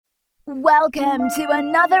Welcome to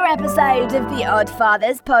another episode of the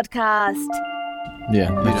Oddfathers Podcast.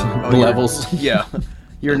 Yeah, levels. Yeah,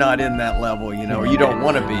 you're not in that level, or you don't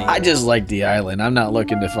want to be. I just like the island. I'm not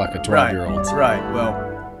looking to fuck a 12-year-old. Right,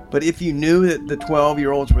 well, but if you knew that the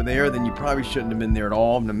 12-year-olds were there, then you probably shouldn't have been there at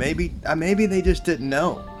all. Maybe they just didn't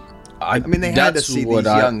know. I mean, they had to see these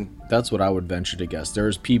young... That's what I would venture to guess.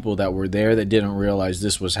 There's people that were there that didn't realize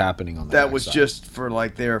this was happening on the That was just for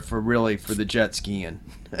the jet skiing.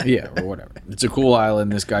 Yeah, or whatever. It's a cool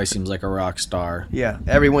island. This guy seems like a rock star. Yeah,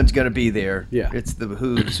 everyone's going to be there. Yeah. It's the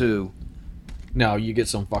who's who. No, you get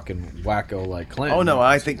some fucking wacko like Clinton. Oh, no,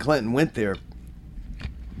 I think Clinton went there.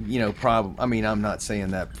 I mean, I'm not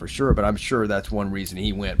saying that for sure, but I'm sure that's one reason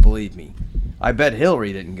he went, believe me. I bet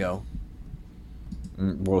Hillary didn't go.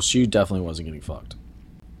 Well, she definitely wasn't getting fucked.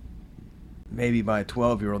 Maybe by a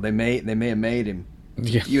 12-year-old. They may have made him.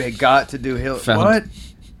 Yeah. You had got to do Hillary. What?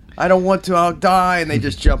 I don't want to. I'll die. And they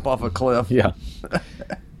just jump off a cliff. Yeah.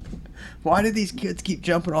 Why did these kids keep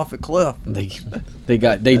jumping off a cliff? They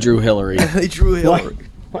drew Hillary. They drew Hillary.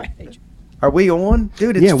 Why? Are we on?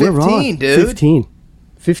 Dude, it's 15, we're on. dude. 15.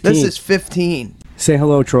 This is 15. Say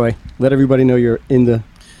hello, Troy. Let everybody know you're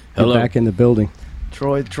Hello. back in the building.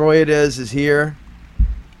 Troy is here.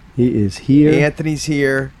 He is here. Anthony's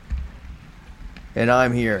here. And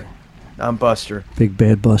I'm here. I'm Buster. Big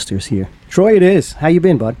Bad Buster's here. Troy, it is. How you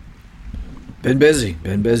been, bud? Been busy,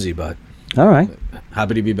 but All right.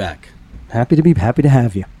 happy to be back. Happy to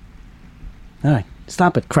have you. All right.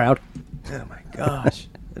 Stop it, crowd. Oh, my gosh.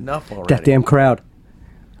 Enough already. That damn crowd.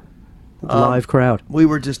 Live crowd. We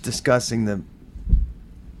were just discussing the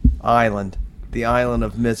island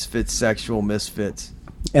of misfits, sexual misfits.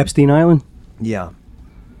 Epstein Island? Yeah.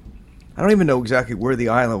 I don't even know exactly where the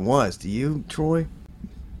island was. Do you, Troy?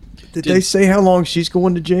 Did they say how long she's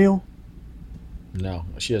going to jail? No,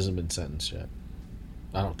 she hasn't been sentenced yet.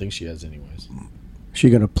 I don't think she has anyways. She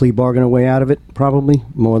going to plea bargain her way out of it, probably,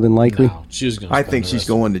 more than likely? No, she's going. I think she's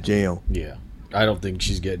going to jail. Yeah. I don't think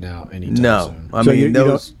she's getting out anytime soon. I So mean,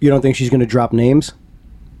 you don't think she's going to drop names?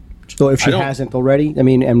 So if she hasn't already, I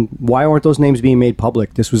mean, and why aren't those names being made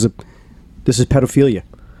public? This is pedophilia.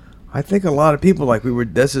 I think a lot of people,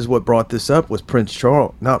 this is what brought this up, was Prince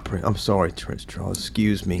Charles. I'm sorry, Prince Charles.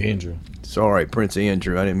 Excuse me. Andrew. Sorry, Prince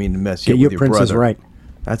Andrew. I didn't mean to mess you Get up your with your princess brother. right.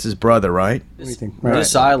 That's his brother, right?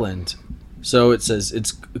 This island, so it says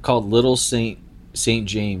it's called Little St.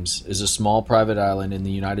 James, is a small private island in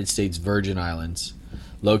the United States Virgin Islands,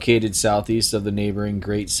 located southeast of the neighboring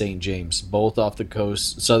Great St. James, both off the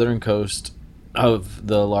southern coast of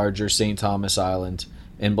the larger St. Thomas Island,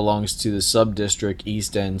 and belongs to the sub-district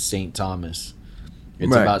East End St. Thomas.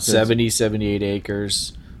 It's about 78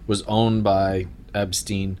 acres, was owned by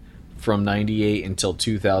Epstein from 98 until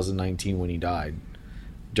 2019 when he died.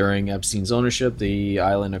 During Epstein's ownership, the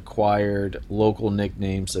island acquired local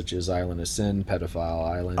nicknames such as Island of Sin, Pedophile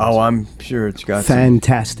Island. Oh, I'm sure it's got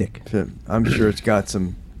fantastic. I'm sure it's got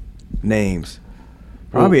some names.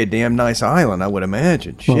 Probably a damn nice island, I would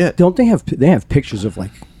imagine. Well, Shit. don't they have pictures of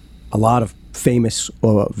a lot of famous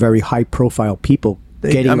or very high profile people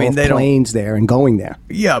getting off planes there and going there?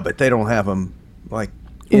 Yeah, but they don't have them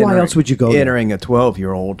why else would you go entering there? A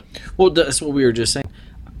 12-year-old? Well, that's what we were just saying.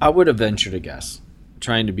 I would have ventured to guess,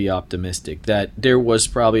 trying to be optimistic, that there was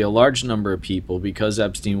probably a large number of people, because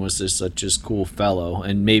Epstein was such a cool fellow,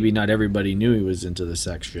 and maybe not everybody knew he was into the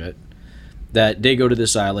sex shit, that they go to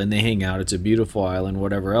this island, they hang out, it's a beautiful island,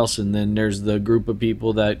 whatever else, and then there's the group of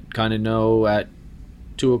people that kind of know at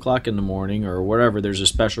 2 o'clock in the morning or whatever, there's a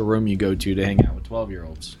special room you go to hang out with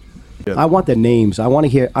 12-year-olds. I want the names. I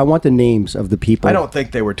want the names of the people. I don't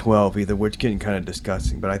think they were 12 either, which is getting kind of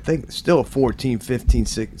disgusting, but I think still 14, 15,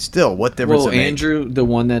 16, still, what difference Well, Andrew, the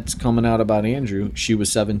one that's coming out about Andrew, she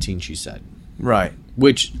was 17, she said. Right.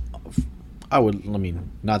 Which,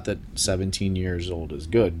 not that 17 years old is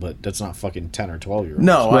good, but that's not fucking 10 or 12-year-olds.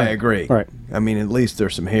 No, I agree. Right. I mean, at least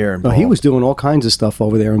there's some hair involved. No, he was doing all kinds of stuff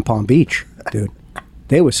over there in Palm Beach, dude.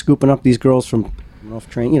 They were scooping up these girls from off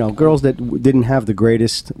train, girls that didn't have the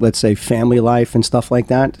greatest, let's say, family life and stuff like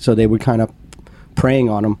that. So they were kind of preying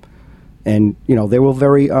on them, and they were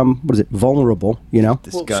very vulnerable. Well,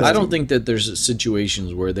 I don't think that there's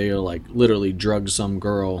situations where they are literally drugged some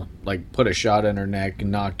girl, put a shot in her neck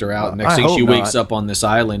and knocked her out. Next thing she wakes up on this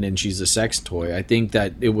island and she's a sex toy. I think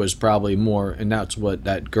that it was probably more, and that's what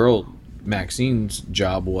that girl Maxine's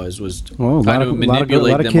job was kind of manipulate them a little bit.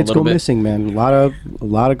 A lot of kids go missing, man. A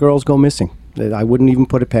lot of girls go missing. I wouldn't even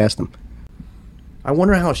put it past them. I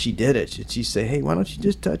wonder how she did it. Should she say, "Hey, why don't you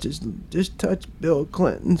just touch Bill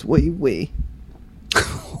Clinton's wee wee"?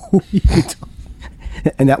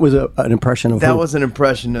 And that was an impression of That who? was an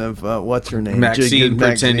impression of what's her name? Maxine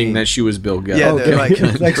pretending that she was Bill Gates. Yeah, Okay.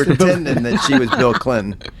 like pretending that she was Bill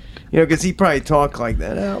Clinton. You know, because he probably talked like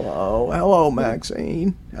that. Hello,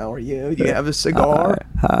 Maxine. How are you? Do you have a cigar?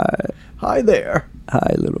 Hi there.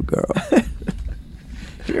 Hi, little girl.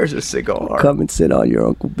 Here's a cigar. Come and sit on your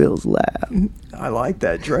Uncle Bill's lap. I like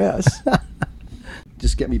that dress.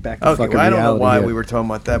 Just get me back to Okay, fucking well, I don't know reality why here. we were talking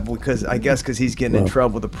about that, because I guess because he's getting in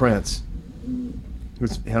trouble with the prince.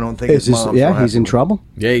 I don't think Is his this, mom's yeah, so he's in happy. trouble.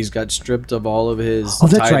 Yeah, he's got stripped of all of his Oh,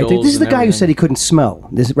 that's right. titles This is the and guy who said he everything. couldn't smell.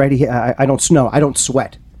 This right here. I don't smell. I don't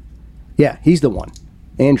sweat. Yeah, he's the one.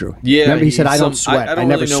 Andrew. Yeah, Remember he said I don't sweat. I don't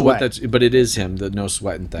never really know sweat. what that's, but it is him, the no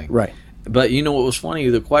sweating thing. Right. But you know what was funny?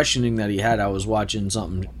 The questioning that he had, I was watching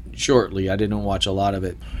something shortly. I didn't watch a lot of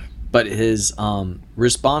it. But his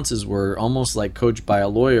responses were almost like coached by a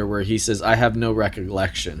lawyer, where he says, "I have no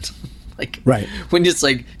recollection." Like, right. When it's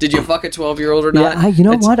like, did you fuck a 12-year-old or not? Yeah, you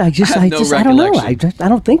know what? I don't know. I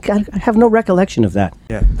don't think I have no recollection of that.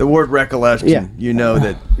 Yeah, the word recollection. Yeah. You know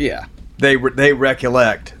that. Yeah. They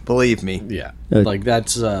recollect. Believe me. Yeah. Like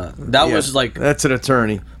that's was like that's an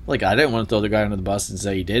attorney. Like I didn't want to throw the guy under the bus and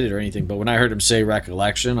say he did it or anything, but when I heard him say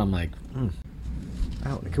recollection, I'm like,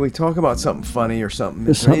 Can we talk about something funny or something?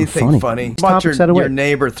 There's Is there something anything funny. funny? About Topics out of your way.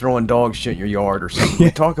 neighbor throwing dog shit in your yard or something. Can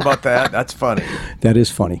we talk about that? That's funny. That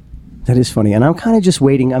is funny. That is funny. And I'm kind of just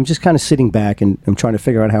waiting. I'm just kind of sitting back and I'm trying to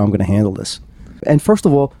figure out how I'm going to handle this. And first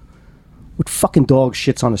of all, what fucking dog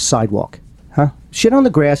shits on a sidewalk? Huh? Shit on the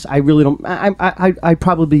grass, I really don't. I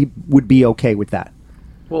probably would be okay with that.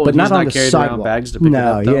 well, But he's not on the carried around sidewalk. bags to pick it No,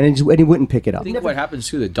 up. Though. and he wouldn't pick it up. I think what happens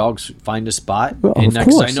too, the dogs find a spot, Well, and of next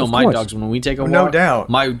course, I know of my course. dogs when we take a walk. No doubt.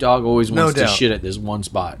 My dog always No wants to doubt. shit at this one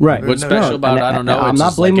spot. Right. What's No special doubt. about it, I don't know. I'm It's not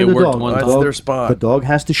just like blaming it the worked dog. one That's time. their spot. The dog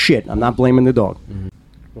has to shit. I'm not blaming the dog.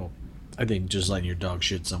 Well, I think just letting your dog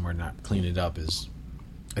shit somewhere and not clean it up is.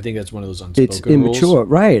 I think that's one of those unspoken It's immature, rules.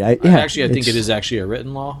 right? I think it is actually a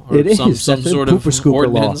written law. Or It is some That's the sort of pooper scooper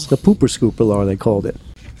law. ordinance. The pooper scooper law, they called it.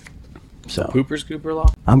 So Pooper scooper law.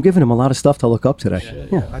 I'm giving him a lot of stuff to look up today.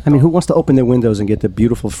 Yeah. I mean, who wants to open their windows and get the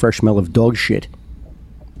beautiful fresh smell of dog shit?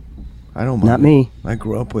 I don't mind. Not me. I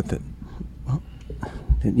grew up with it.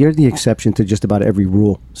 You're the exception to just about every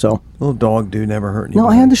rule. So Little dog dude never hurt anybody. no,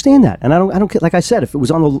 I understand that, and I don't care. Like I said, if it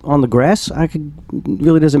was on the grass, it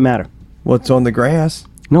really doesn't matter. What's on the grass?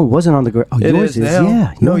 No, it wasn't on the grass. Oh, It yours is now.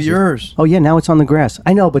 Yeah. No, is. yours. Oh, yeah, now it's on the grass.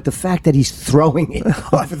 I know, but the fact that he's throwing it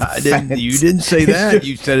over the You fence, didn't say it's that. just-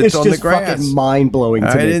 You said it's on the just grass. fucking mind-blowing to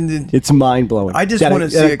I me. didn't- It's mind-blowing. I just That wanna a-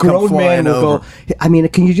 see that a it come grown man flying will over. go. I mean,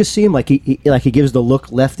 can you just see him like he gives the look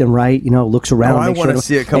left and right? You know, looks around. Oh, I makes wanna sure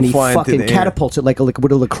see it come and he flying through fucking the air. catapults it like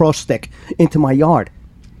with a lacrosse stick into my yard.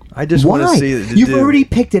 I just want to Why? see it. You've already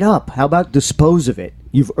picked it up. How about dispose of it?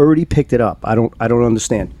 You've already picked it up. I don't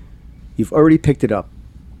understand. You've already picked it up.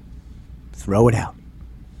 Throw it out.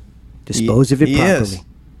 Dispose of it He properly. is.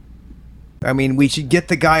 I mean, we should get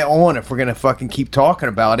the guy on if we're going to fucking keep talking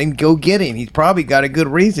about him. Go get him. He's probably got a good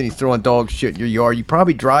reason he's throwing dog shit in your yard. You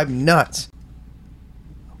probably drive him nuts.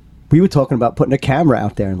 We were talking about putting a camera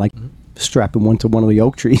out there and like strapping one to one of the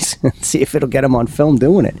oak trees and see if it'll get him on film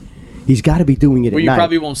doing it. He's got to be doing it Well, at you night.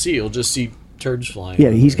 probably won't see. You'll just see turds flying. Yeah,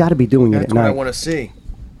 he's got to be doing it That's at what I night. want to see.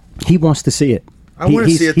 He wants to see it. I want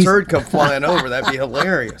to see a he's- turd come flying over. That'd be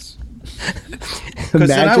hilarious. Because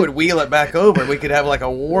then I Imagine- would wheel it back over and we could have like a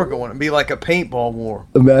war going. It'd be like a paintball war.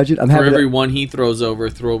 Imagine I'm For having every a, one he throws over,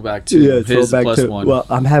 throw back to yeah, his throwback plus to, one. Well,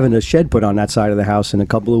 I'm having a shed put on that side of the house in a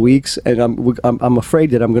couple of weeks, and I'm afraid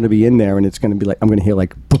that I'm going to be in there and it's going to be like I'm going to hear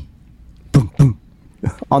like boom, boom, boom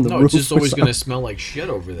on the no, roof. it's just or always going to something. smell like shit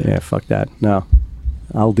over there. Yeah, fuck that. No,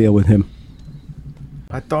 I'll deal with him.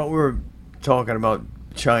 I thought we were talking about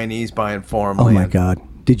Chinese buying Oh farmland. my God!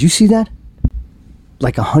 Did you see that?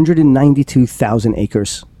 Like 192,000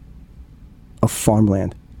 acres of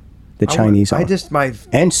farmland. The Chinese I own. just my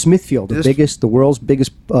And Smithfield, the world's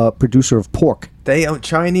biggest producer of pork. They own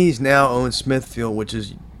Chinese now own Smithfield, which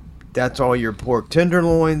is that's all your pork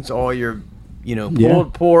tenderloins, all your pulled Yeah.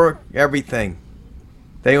 pork, everything.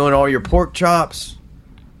 They own all your pork chops,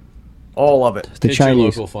 all of it. The Hit your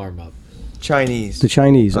Chinese. local farm up. Chinese. The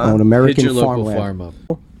Chinese Huh? own Hit American your local farmland. farm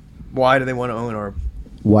up. Why do they want to own our?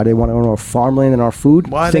 Why they want to own our farmland and our food?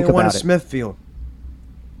 Why do Think they want a about it. Smithfield?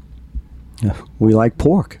 We like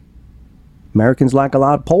pork. Americans like a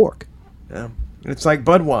lot of pork. Yeah. It's like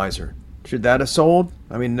Budweiser. Should that have sold?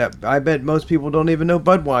 I mean, I bet most people don't even know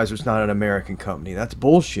Budweiser's not an American company. That's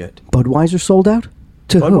bullshit. Budweiser sold out?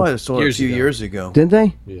 To Budweiser who? sold Years a few ago. years ago. Did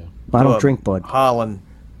they? Yeah. I don't To, drink Bud. Holland,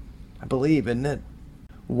 I believe, isn't it?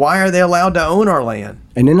 Why are they allowed to own our land?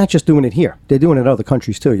 And they're not just doing it here. They're doing it in other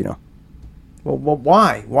countries too, you know. Well,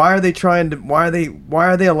 why? Why are they trying to? Why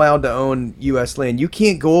are they allowed to own U.S. land? You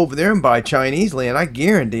can't go over there and buy Chinese land. I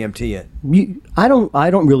guarantee it. I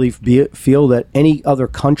don't really feel that any other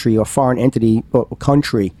country or foreign entity or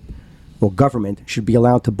country or government should be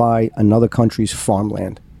allowed to buy another country's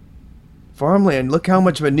farmland. Farmland. Look how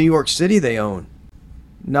much of a New York City they own.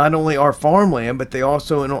 Not only our farmland, but they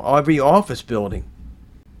also own every office building.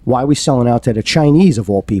 Why are we selling out to the Chinese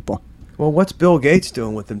of all people? Well, what's Bill Gates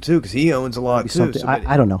doing with them too? Because he owns a lot too.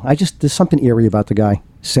 I don't know. There's something eerie about the guy.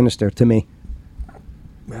 Sinister to me.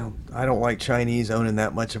 Well, I don't like Chinese owning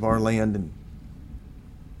that much of our land. And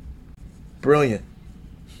brilliant.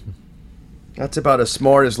 That's about as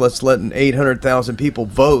smart as letting 800,000 people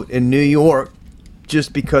vote in New York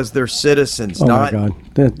just because they're citizens. Oh my God!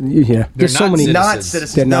 There's so many not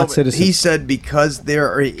citizens. They're not citizens. He said because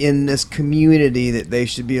they're in this community that they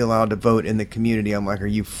should be allowed to vote in the community. I'm like, are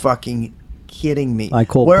you fucking kidding me? I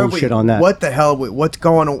call bullshit on that. What the hell? What's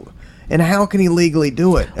going on? And how can he legally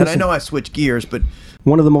do it? And I know I switch gears, but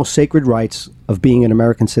one of the most sacred rights of being an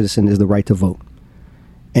American citizen is the right to vote.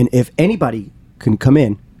 And if anybody can come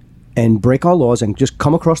in and break our laws and just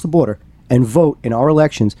come across the border and vote in our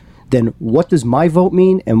elections, then what does my vote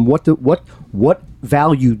mean, and what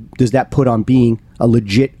value does that put on being a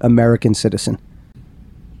legit American citizen?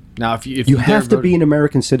 Now, if you have to be an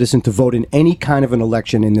American citizen to vote in any kind of an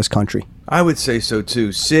election in this country. I would say so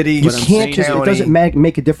too. City, you can't just. It doesn't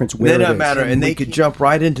make a difference where it doesn't is. matter, and they could jump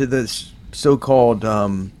right into this so-called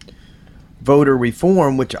voter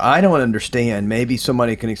reform, which I don't understand. Maybe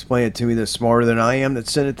somebody can explain it to me that's smarter than I am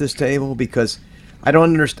that's sitting at this table, because I don't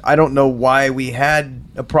understand. I don't know why we had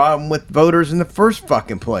a problem with voters in the first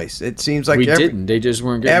fucking place. It seems like we didn't. They just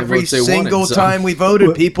weren't getting every the votes they single wanted, time we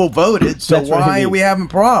voted, people voted. So why are we having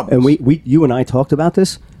problems? And you and I talked about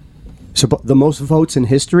this. So the most votes in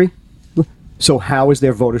history. So how is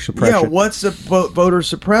there voter suppression? Yeah, what's the voter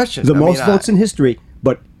suppression? The most votes in history,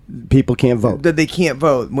 but people can't vote. They can't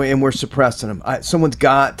vote, and we're suppressing them. Someone's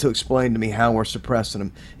got to explain to me how we're suppressing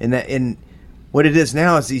them. And what it is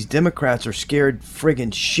now is these Democrats are scared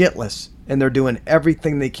friggin' shitless, and they're doing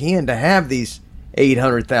everything they can to have these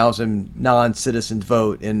 800,000 non-citizens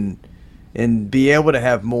vote and be able to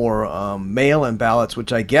have more mail-in ballots,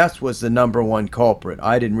 which I guess was the number one culprit.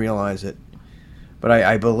 I didn't realize it. But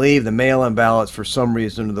I believe the mail-in ballots, for some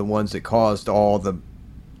reason, are the ones that caused all the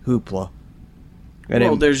hoopla.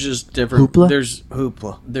 And there's just different. Hoopla? There's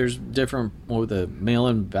hoopla. There's different with the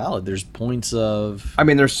mail-in ballot. There's points of. I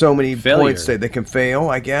mean, there's so many failure. points that they can fail,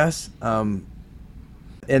 I guess. And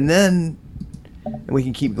then we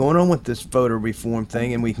can keep going on with this voter reform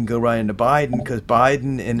thing, and we can go right into Biden, because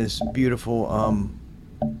Biden and his beautiful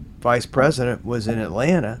vice president were in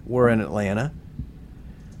Atlanta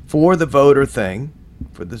for the voter thing,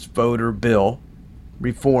 for this voter bill,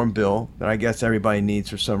 reform bill that I guess everybody needs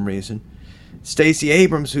for some reason. Stacey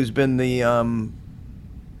Abrams, who's been the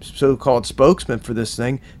so-called spokesman for this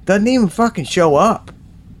thing, doesn't even fucking show up.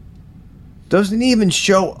 Doesn't even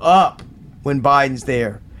show up when Biden's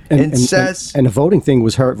there, and says. And the voting thing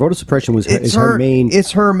was her. Voter suppression was her main.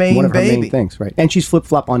 It's her main one of baby. her main things, right? And she's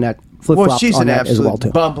flip-flop on that. Well, she's an absolute well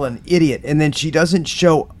too. bumbling idiot, and then she doesn't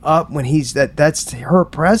show up when he's that's her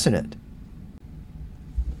president.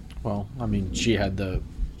 Well, I mean, she had the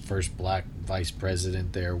first black vice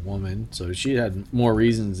president there, woman, so she had more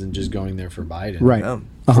reasons than just going there for Biden, right?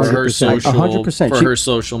 100%. For her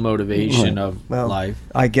social motivation of life.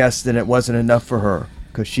 I guess then it wasn't enough for her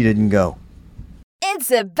because she didn't go. It's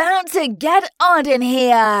about to get odd in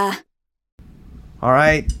here. All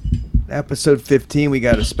right, episode 15. We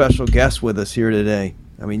got a special guest with us here today.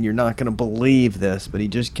 I mean, you're not going to believe this, but he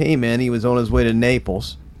just came in. He was on his way to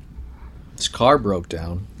Naples. His car broke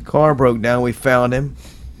down. We found him.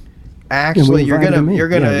 Actually, you're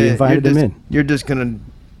just gonna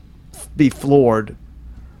be floored.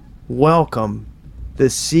 Welcome, the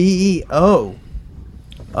CEO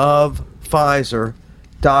of Pfizer,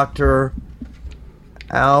 Dr.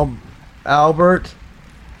 Albert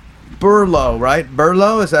Bourla, right?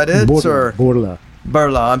 Bourla, is that it, sir? Bourla.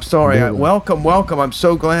 I'm sorry. Bourla. Welcome. I'm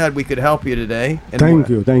so glad we could help you today. And thank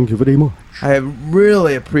you very much. I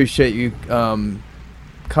really appreciate you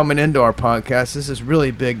coming into our podcast. This is really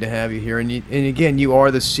big to have you here. And again, you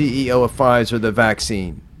are the CEO of Pfizer, the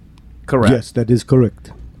vaccine, correct? Yes, that is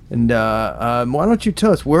correct. And why don't you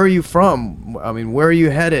tell us, where are you from? I mean, where are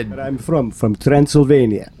you headed? I'm from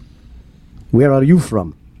Transylvania. Where are you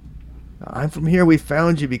from? I'm from here. We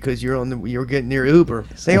found you because you're getting near Uber.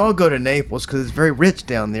 They all go to Naples because it's very rich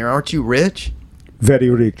down there. Aren't you rich? Very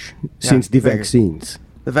rich, since the vaccines.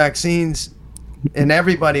 The vaccines, and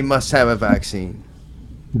everybody must have a vaccine.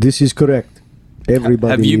 This is correct.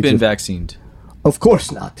 Everybody. Have you been vaccinated? Of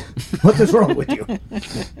course not. What is wrong with you?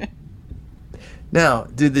 Now,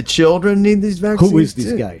 do the children need these vaccines? Who is this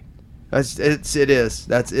too? guy?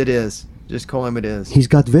 It is. Just call him it is. He's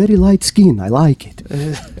got very light skin. I like it.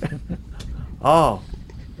 Oh,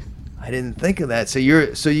 I didn't think of that. So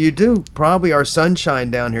you do probably our sunshine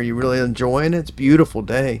down here. You really enjoying it? It's a beautiful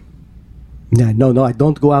day. Yeah, no, I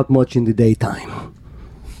don't go out much in the daytime.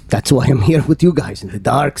 That's why I'm here with you guys in the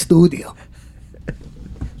dark studio.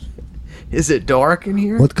 Is it dark in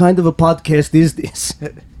here? What kind of a podcast is this?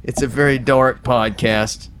 It's a very dark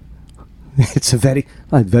podcast. It's a very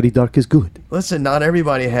dark is good. Listen, not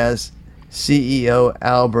everybody has CEO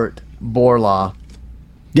Albert Bourla.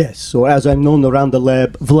 Yes, or as I'm known around the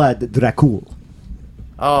lab, Vlad Dracul.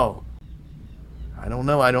 Oh, I don't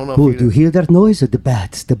know. Oh, do you hear that noise? The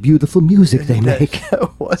bats, the beautiful music they make.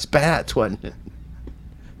 What's bats, wasn't it?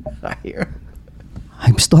 I hear.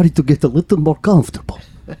 I'm starting to get a little more comfortable.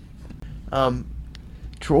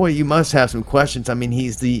 Troy, you must have some questions. I mean,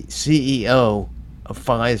 he's the CEO of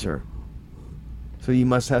Pfizer. So you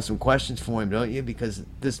must have some questions for him, don't you? Because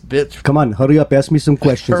this bit's... Come on, hurry up, ask me some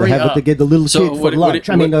questions. Hurry I have up. to get the little kids for lunch.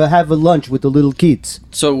 I have a lunch with the little kids.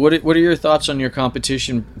 So what are your thoughts on your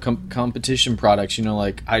competition products? You know,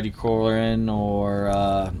 like hydrochloroquine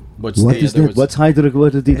or what's What the is other? that?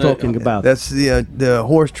 What are they talking about? That's the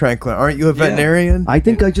horse tranquilizer. Aren't you a veterinarian? I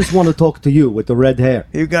think I just want to talk to you with the red hair.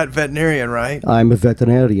 You got veterinarian, right? I'm a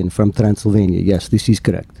veterinarian from Transylvania. Yes, this is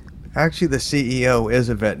correct. Actually, the CEO is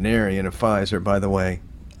a veterinarian of Pfizer, by the way.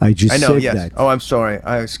 I know, said yes. that. Oh, I'm sorry.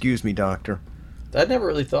 Excuse me, doctor. I never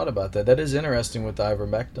really thought about that. That is interesting with the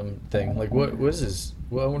ivermectin thing. Like, what is this?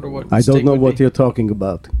 Well, I wonder what. I don't steak know would what be. you're talking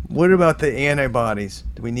about. What about the antibodies?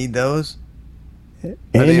 Do we need those?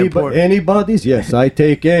 they important? Antibodies? Yes, I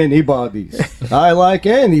take antibodies. I like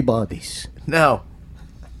antibodies. Now,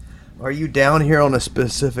 are you down here on a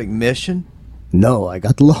specific mission? No, I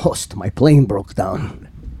got lost. My plane broke down.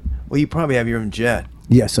 Well, you probably have your own jet.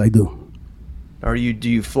 Yes, I do. Or do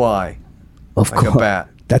you fly? Of Like a course. bat.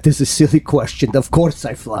 That is a silly question. Of course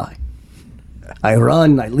I fly. I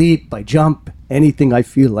run, I leap, I jump. Anything I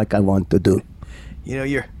feel like I want to do. You know,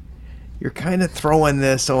 you're kind of throwing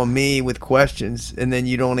this on me with questions, and then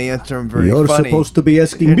you don't answer them very You're funny. supposed to be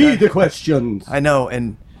asking me the questions. I know,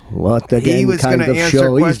 and What again was kind gonna of answer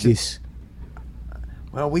show questions. is this?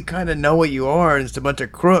 well, we kind of know what you are, and it's a bunch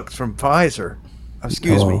of crooks from Pfizer.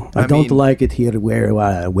 Excuse me. I don't like it here. Where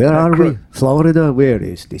are we? Florida? Where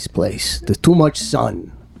is this place? There's too much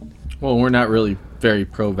sun. Well, we're not really very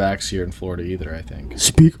pro-vax here in Florida either, I think.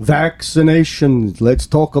 Speak vaccinations. Let's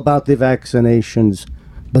talk about the vaccinations.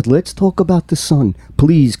 But let's talk about the sun.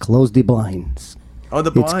 Please close the blinds. Oh,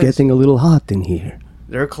 the blinds. It's getting a little hot in here.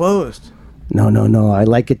 They're closed. No. I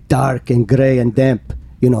like it dark and gray and damp.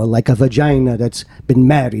 You know, like a vagina that's been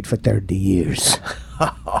married for 30 years.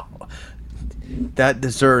 That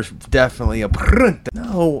deserves definitely a print.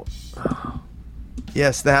 No.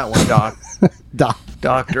 Yes, that one,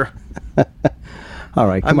 Doctor. All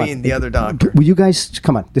right, come on. I mean, the other doctor. Will you guys,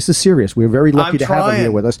 come on. This is serious. We're very lucky I'm to have him trying.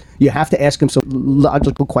 here with us. You have to ask him some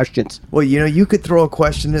logical questions. Well, you know, you could throw a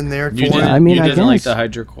question in there for You him. didn't, I mean, you I didn't like guess. the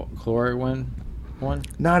hydrochloroquine one?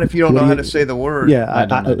 Not if you don't What know do how you- to say the word. Yeah, I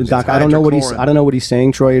don't know. Doc, It's I don't know what he's. hydrochloroquine. I don't know what he's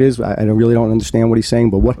saying. Troy, it is. I really don't understand what he's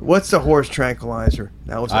saying. But what? What's the horse tranquilizer?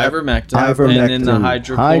 That was Ivermectin, Ivermectin, and then the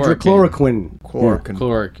hydrochloroquine. hydrochloroquine.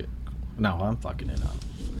 Chloroquine. No, I'm fucking it up.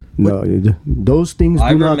 No, those things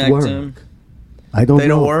do not work. Ivermectin. I don't They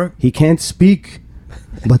know. don't work? He can't speak,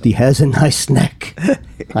 but he has a nice neck.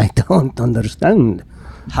 I don't understand.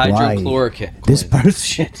 Why Hydrochloroquine. this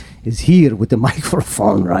person is here with the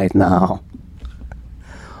microphone right now.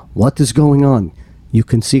 What is going on? You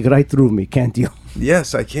can see right through me, can't you?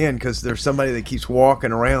 Yes, I can, because there's somebody that keeps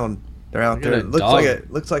walking around. They're out Look at there. a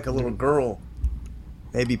It looks like a little girl.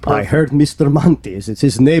 Maybe I perfect. heard Mr. Montes. It's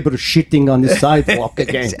his neighbor shitting on the sidewalk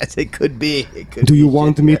again. Yes, it could be. It could Do be you shit.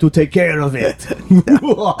 want me to take care of it?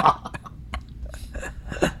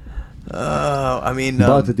 I mean,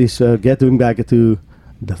 But this, getting back to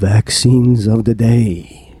the vaccines of the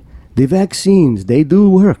day. The vaccines, they do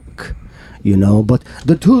work, you know, but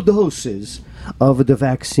the 2 doses of the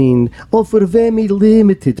vaccine offer very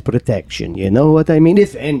limited protection, you know what I mean?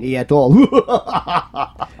 If any at all.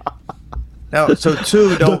 now, so 2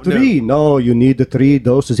 The don't do. 3, no, you need the 3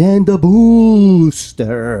 doses and the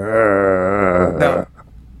booster. Now,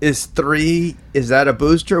 is that a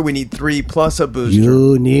booster? We need 3 plus a booster.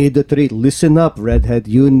 You need the 3. Listen up, redhead.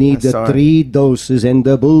 You need the Sorry. 3 doses and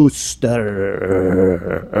the booster.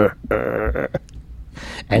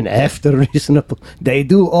 And after reasonable, they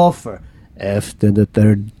do offer after the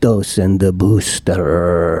 3rd dose and the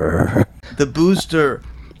booster. The booster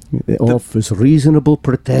It offers reasonable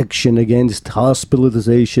protection against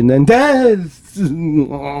hospitalization and death,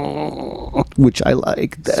 which I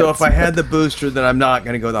like. So if I had the booster, then I'm not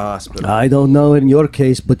going to go to the hospital. I don't know in your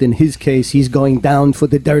case, but in his case, he's going down for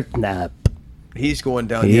the dirt nap. He's going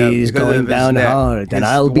down. He's going down hard, and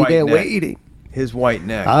I'll be there waiting. His white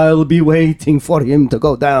neck. I'll be waiting for him to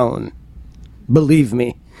go down. Believe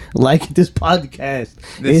me, like this podcast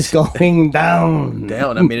is going down.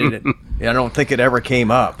 Down. I mean, I don't think it ever came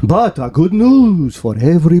up. But good news for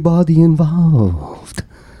everybody involved.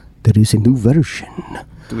 There is a new version.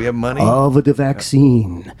 Do we have money? Of the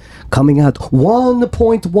vaccine coming out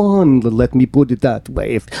 1.1. Let me put it that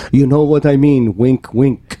way. If you know what I mean. Wink,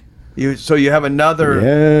 wink. So you have another...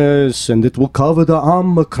 Yes, and it will cover the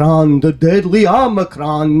Omicron, the deadly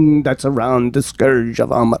Omicron that's around, the scourge of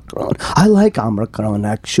Omicron. I like Omicron,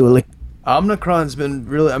 actually. Omicron's been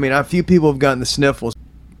really... I mean, a few people have gotten the sniffles.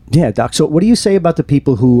 Yeah, Doc, so what do you say about the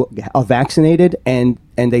people who are vaccinated and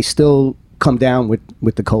they still come down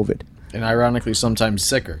with the COVID? And ironically, sometimes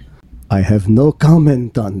sicker. I have no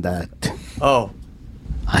comment on that. Oh.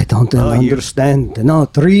 I don't understand. No,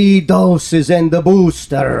 3 doses and the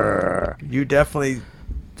booster. You definitely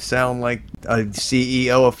sound like a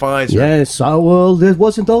CEO of Pfizer. Yes, well, it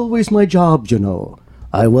wasn't always my job, you know.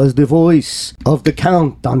 I was the voice of the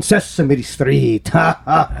Count on Sesame Street. Ha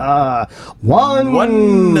ha ha. One,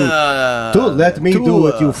 two. Let me do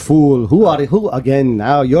it, you fool. Who again?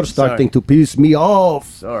 Now you're starting to piss me off.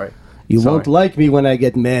 Sorry. You won't like me when I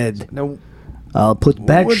get mad. No. I'll put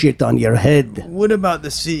bad shit on your head. What about the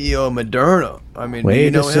CEO of Moderna? I mean, wait do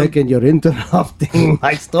you know a second, you're interrupting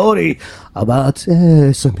my story about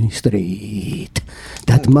Sesame Street.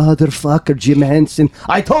 That motherfucker Jim Henson.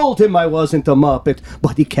 I told him I wasn't a Muppet,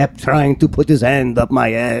 but he kept trying to put his hand up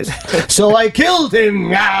my ass. So I killed him.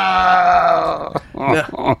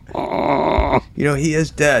 You know, he is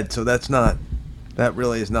dead, so that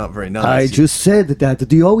really is not very nice. I just said that.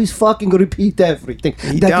 Do you always fucking repeat everything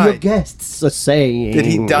that your guests are saying? Did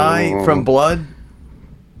he die from blood?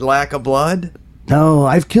 Lack of blood? No,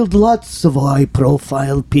 I've killed lots of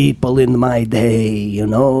high-profile people in my day, you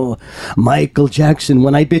know. Michael Jackson,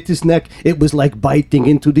 when I bit his neck, it was like biting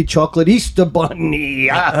into the chocolate Easter bunny.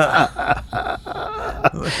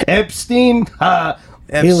 Epstein,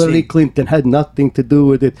 Hillary Clinton had nothing to do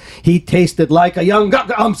with it. He tasted like a young...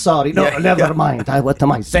 I'm sorry. No, never mind. What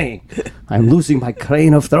am I saying? I'm losing my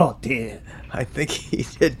train of thought here. I think he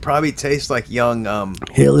did probably taste like young...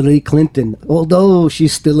 Hillary Clinton, although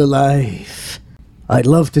she's still alive. I'd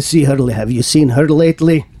love to see her. Have you seen her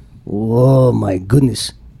lately? Oh, my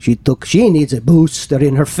goodness. She needs a booster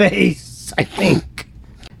in her face, I think.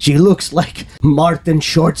 She looks like Martin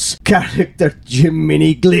Short's character,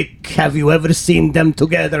 Jiminy Glick. Have you ever seen them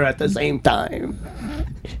together at the same time?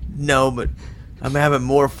 No, but I'm having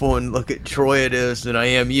more fun look at Troy it is than I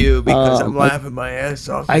am you because I'm laughing my ass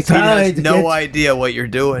off. I tried. He has no idea what you're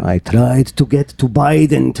doing. I tried to get to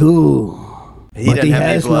Biden, too. But he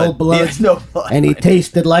has no blood. He has no blood. And he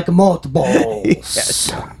tasted like mothballs.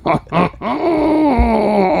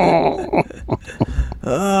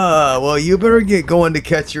 Well, you better get going to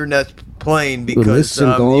catch your next plane because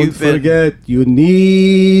listen, don't forget, you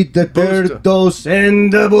need the third dose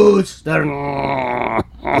and the booster.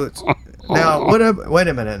 Now, wait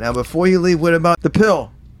a minute. Now, before you leave, what about the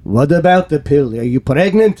pill? What about the pill? Are you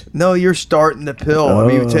pregnant? No, you're starting the pill.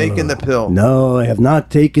 Have you taken the pill? No, I have not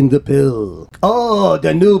taken the pill. Oh,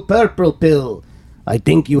 the new purple pill. I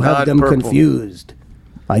think you have them confused.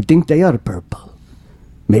 I think they are purple.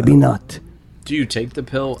 Maybe not. Do you take the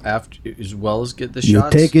pill after as well as get the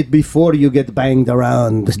shots? You take it before you get banged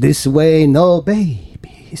around. This way, no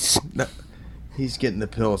babies. No, he's getting the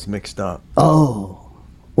pills mixed up. Oh.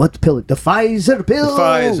 What pill? The Pfizer pill? The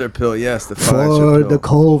Pfizer pill, yes, the Pfizer pill. For the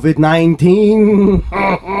COVID-19.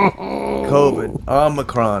 COVID.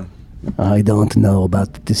 Omicron. I don't know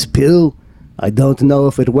about this pill. I don't know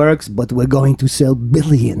if it works, but we're going to sell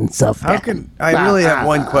billions of them. I really have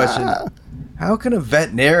one question. How can a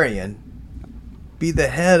veterinarian be the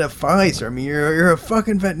head of Pfizer? I mean, you're a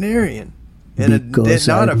fucking veterinarian. And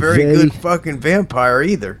not a very good fucking vampire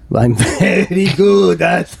either. I'm very good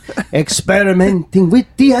at experimenting with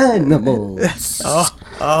the animals.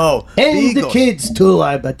 Oh, and beagles. The kids too.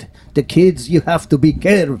 But the kids, you have to be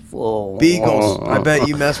careful. Beagles. I bet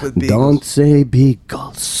you mess with beagles. Don't say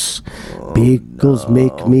beagles. Beagles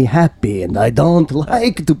make me happy, and I don't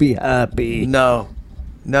like to be happy. No.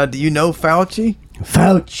 Now, do you know Fauci?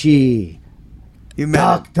 Fauci. You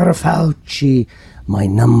met Dr. Fauci. My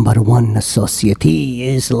number one associate. He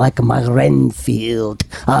is like my Renfield.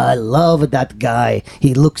 I love that guy.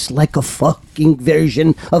 He looks like a fucking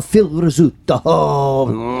version of Phil Rizzuto.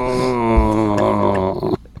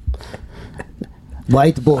 Oh.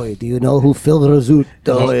 White boy, do you know who Phil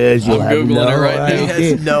Rizzuto is? You I'm have Googling no it right now. He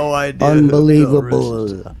idea. has no idea.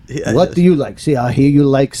 Unbelievable. Yeah, What do you like? See, I hear you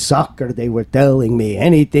like soccer, they were telling me.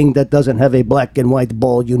 Anything that doesn't have a black and white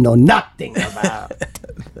ball, you know nothing about.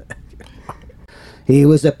 He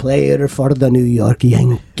was a player for the New York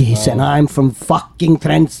Yankees, and I'm from fucking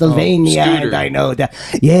Transylvania, Scooter. and I know that.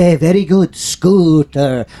 Yeah, very good.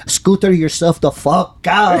 Scooter. Scooter yourself the fuck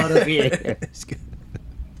out of here.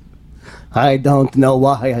 I don't know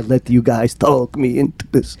why I let you guys talk me into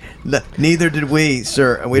this. Neither did we,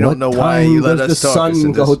 sir. And we What don't know why time you let does us the talk us sun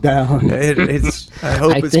into go this. down? I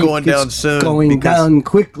hope I it's think going down soon. Going because- down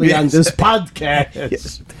quickly on Yes. this podcast.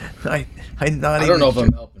 Yes. I'm not I even don't know if sure.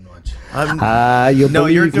 I'm helping much. I'm, You No,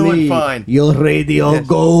 you're believe doing me, fine. You're radio Yes.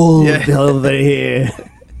 gold Yeah. over here.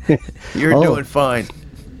 you're Oh. doing fine.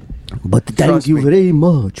 But thank Trust you me. very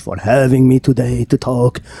much for having me today to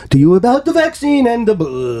talk to you about the vaccine and the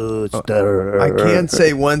booster. I can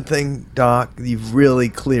say one thing, Doc. You've really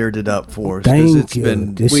cleared it up for us. 'cause Thank it's you.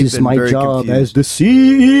 Been, This we've is been my very job as confused. the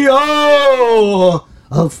CEO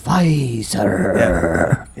of Pfizer.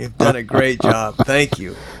 Yeah. You've done a great job. Thank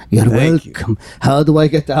you. You're Thank you. welcome. How do I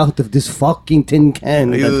get out of this fucking tin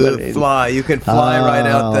can? that we're in? You fly. You can fly right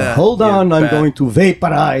out there. Hold you on, I'm bat. going to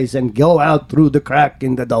vaporize and go out through the crack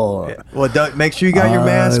in the door. Well, make sure you got your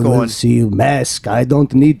mask I will on. see you. Mask. I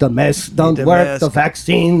don't need the mask. Don't the work. mask. The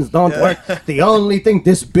vaccines don't work. The only thing,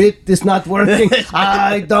 this bit is not working.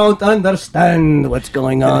 I don't understand what's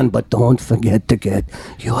going on. But don't forget to get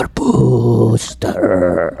your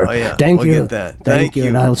booster. Oh yeah, Thank we'll you. Get that. Thank you.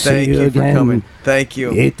 And I'll Thank see you for again. coming. Thank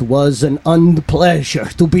you. It was an unpleasure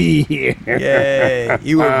to be here. Yay,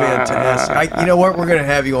 you were fantastic. You know what? We're gonna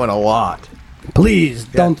have you on a lot. Please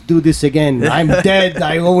don't do this again. I'm dead.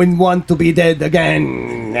 I wouldn't want to be dead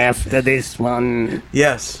again after this one.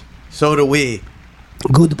 Yes, so do we.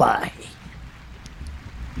 Goodbye.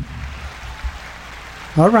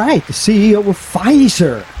 All right, the CEO of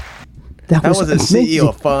Pfizer. That was the amazing. CEO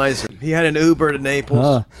of Pfizer. He had an Uber to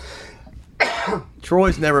Naples.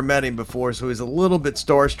 Troy's never met him before, so he's a little bit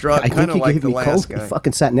starstruck, I kind think of he like gave the me last COVID. guy. He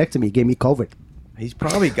fucking sat next to me. He gave me COVID. He's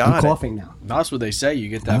probably I'm got it. coughing now. That's what they say. You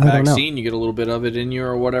get that I don't know. vaccine, you get a little bit of it in you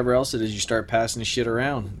or whatever else it is. You start passing the shit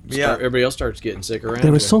around. Yeah. Everybody else starts getting sick around.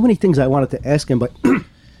 There were you. so many things I wanted to ask him, but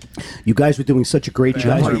you guys were doing such a great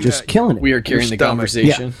job. guys You're are- just killing it. We are carrying the stomach.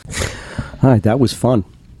 conversation. All right, that was fun.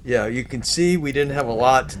 Yeah, you can see we didn't have a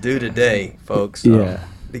lot to do today, folks. Yeah.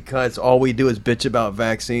 Because all we do is bitch about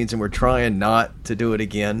vaccines, and we're trying not to do it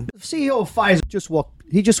again. CEO of Pfizer just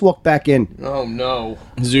walked back in. Oh no!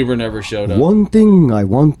 Zuber never showed up. One thing I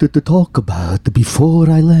wanted to talk about before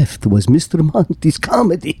I left was Mr. Monte's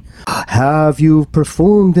comedy. Have you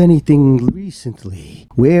performed anything recently?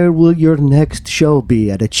 Where will your next show be?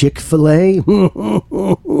 At a Chick-fil-A?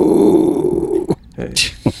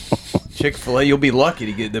 Chick-fil-A, you'll be lucky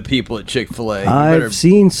to get the people at Chick-fil-A. I've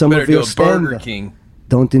seen some better of your do a Burger stand-up. King.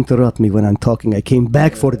 Don't interrupt me when I'm talking. I came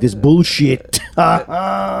back for this bullshit.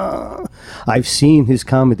 I've seen his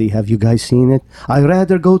comedy. Have you guys seen it? I'd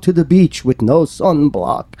rather go to the beach with no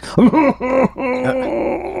sunblock.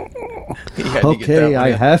 You had to get that Okay, one I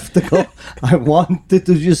in. have to go. I wanted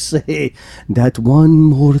to just say that one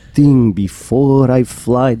more thing before I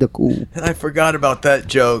fly the coop. I forgot about that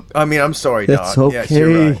joke. I mean, I'm sorry, Doc. It's okay. Yes,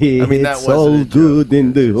 you're right. I mean, that It's wasn't all a joke. good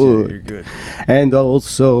in the You're hood. good. And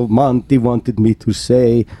also, Monty wanted me to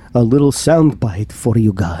say a little soundbite for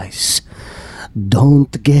you guys.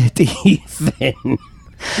 Don't get even.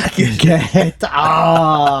 Get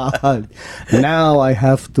out. Now I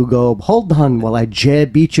have to go. Hold on while I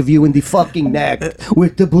jab each of you in the fucking neck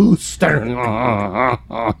with the booster.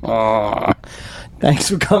 Thanks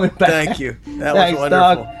for coming back. Thank you. That was Thanks,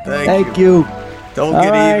 wonderful. Doc. Thank you. Don't All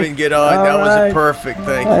get right. even, get on. All That was right. perfect.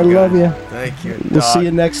 Thank you. I love guys. you. Thank you. We'll Doc. see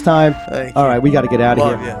you next time. Thank All you. right, we got to get out of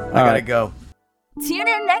Love here. you. All I gotta right. go. Tune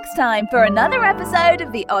in next time for another episode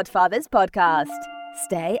of the Oddfathers Podcast.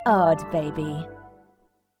 Stay odd, baby.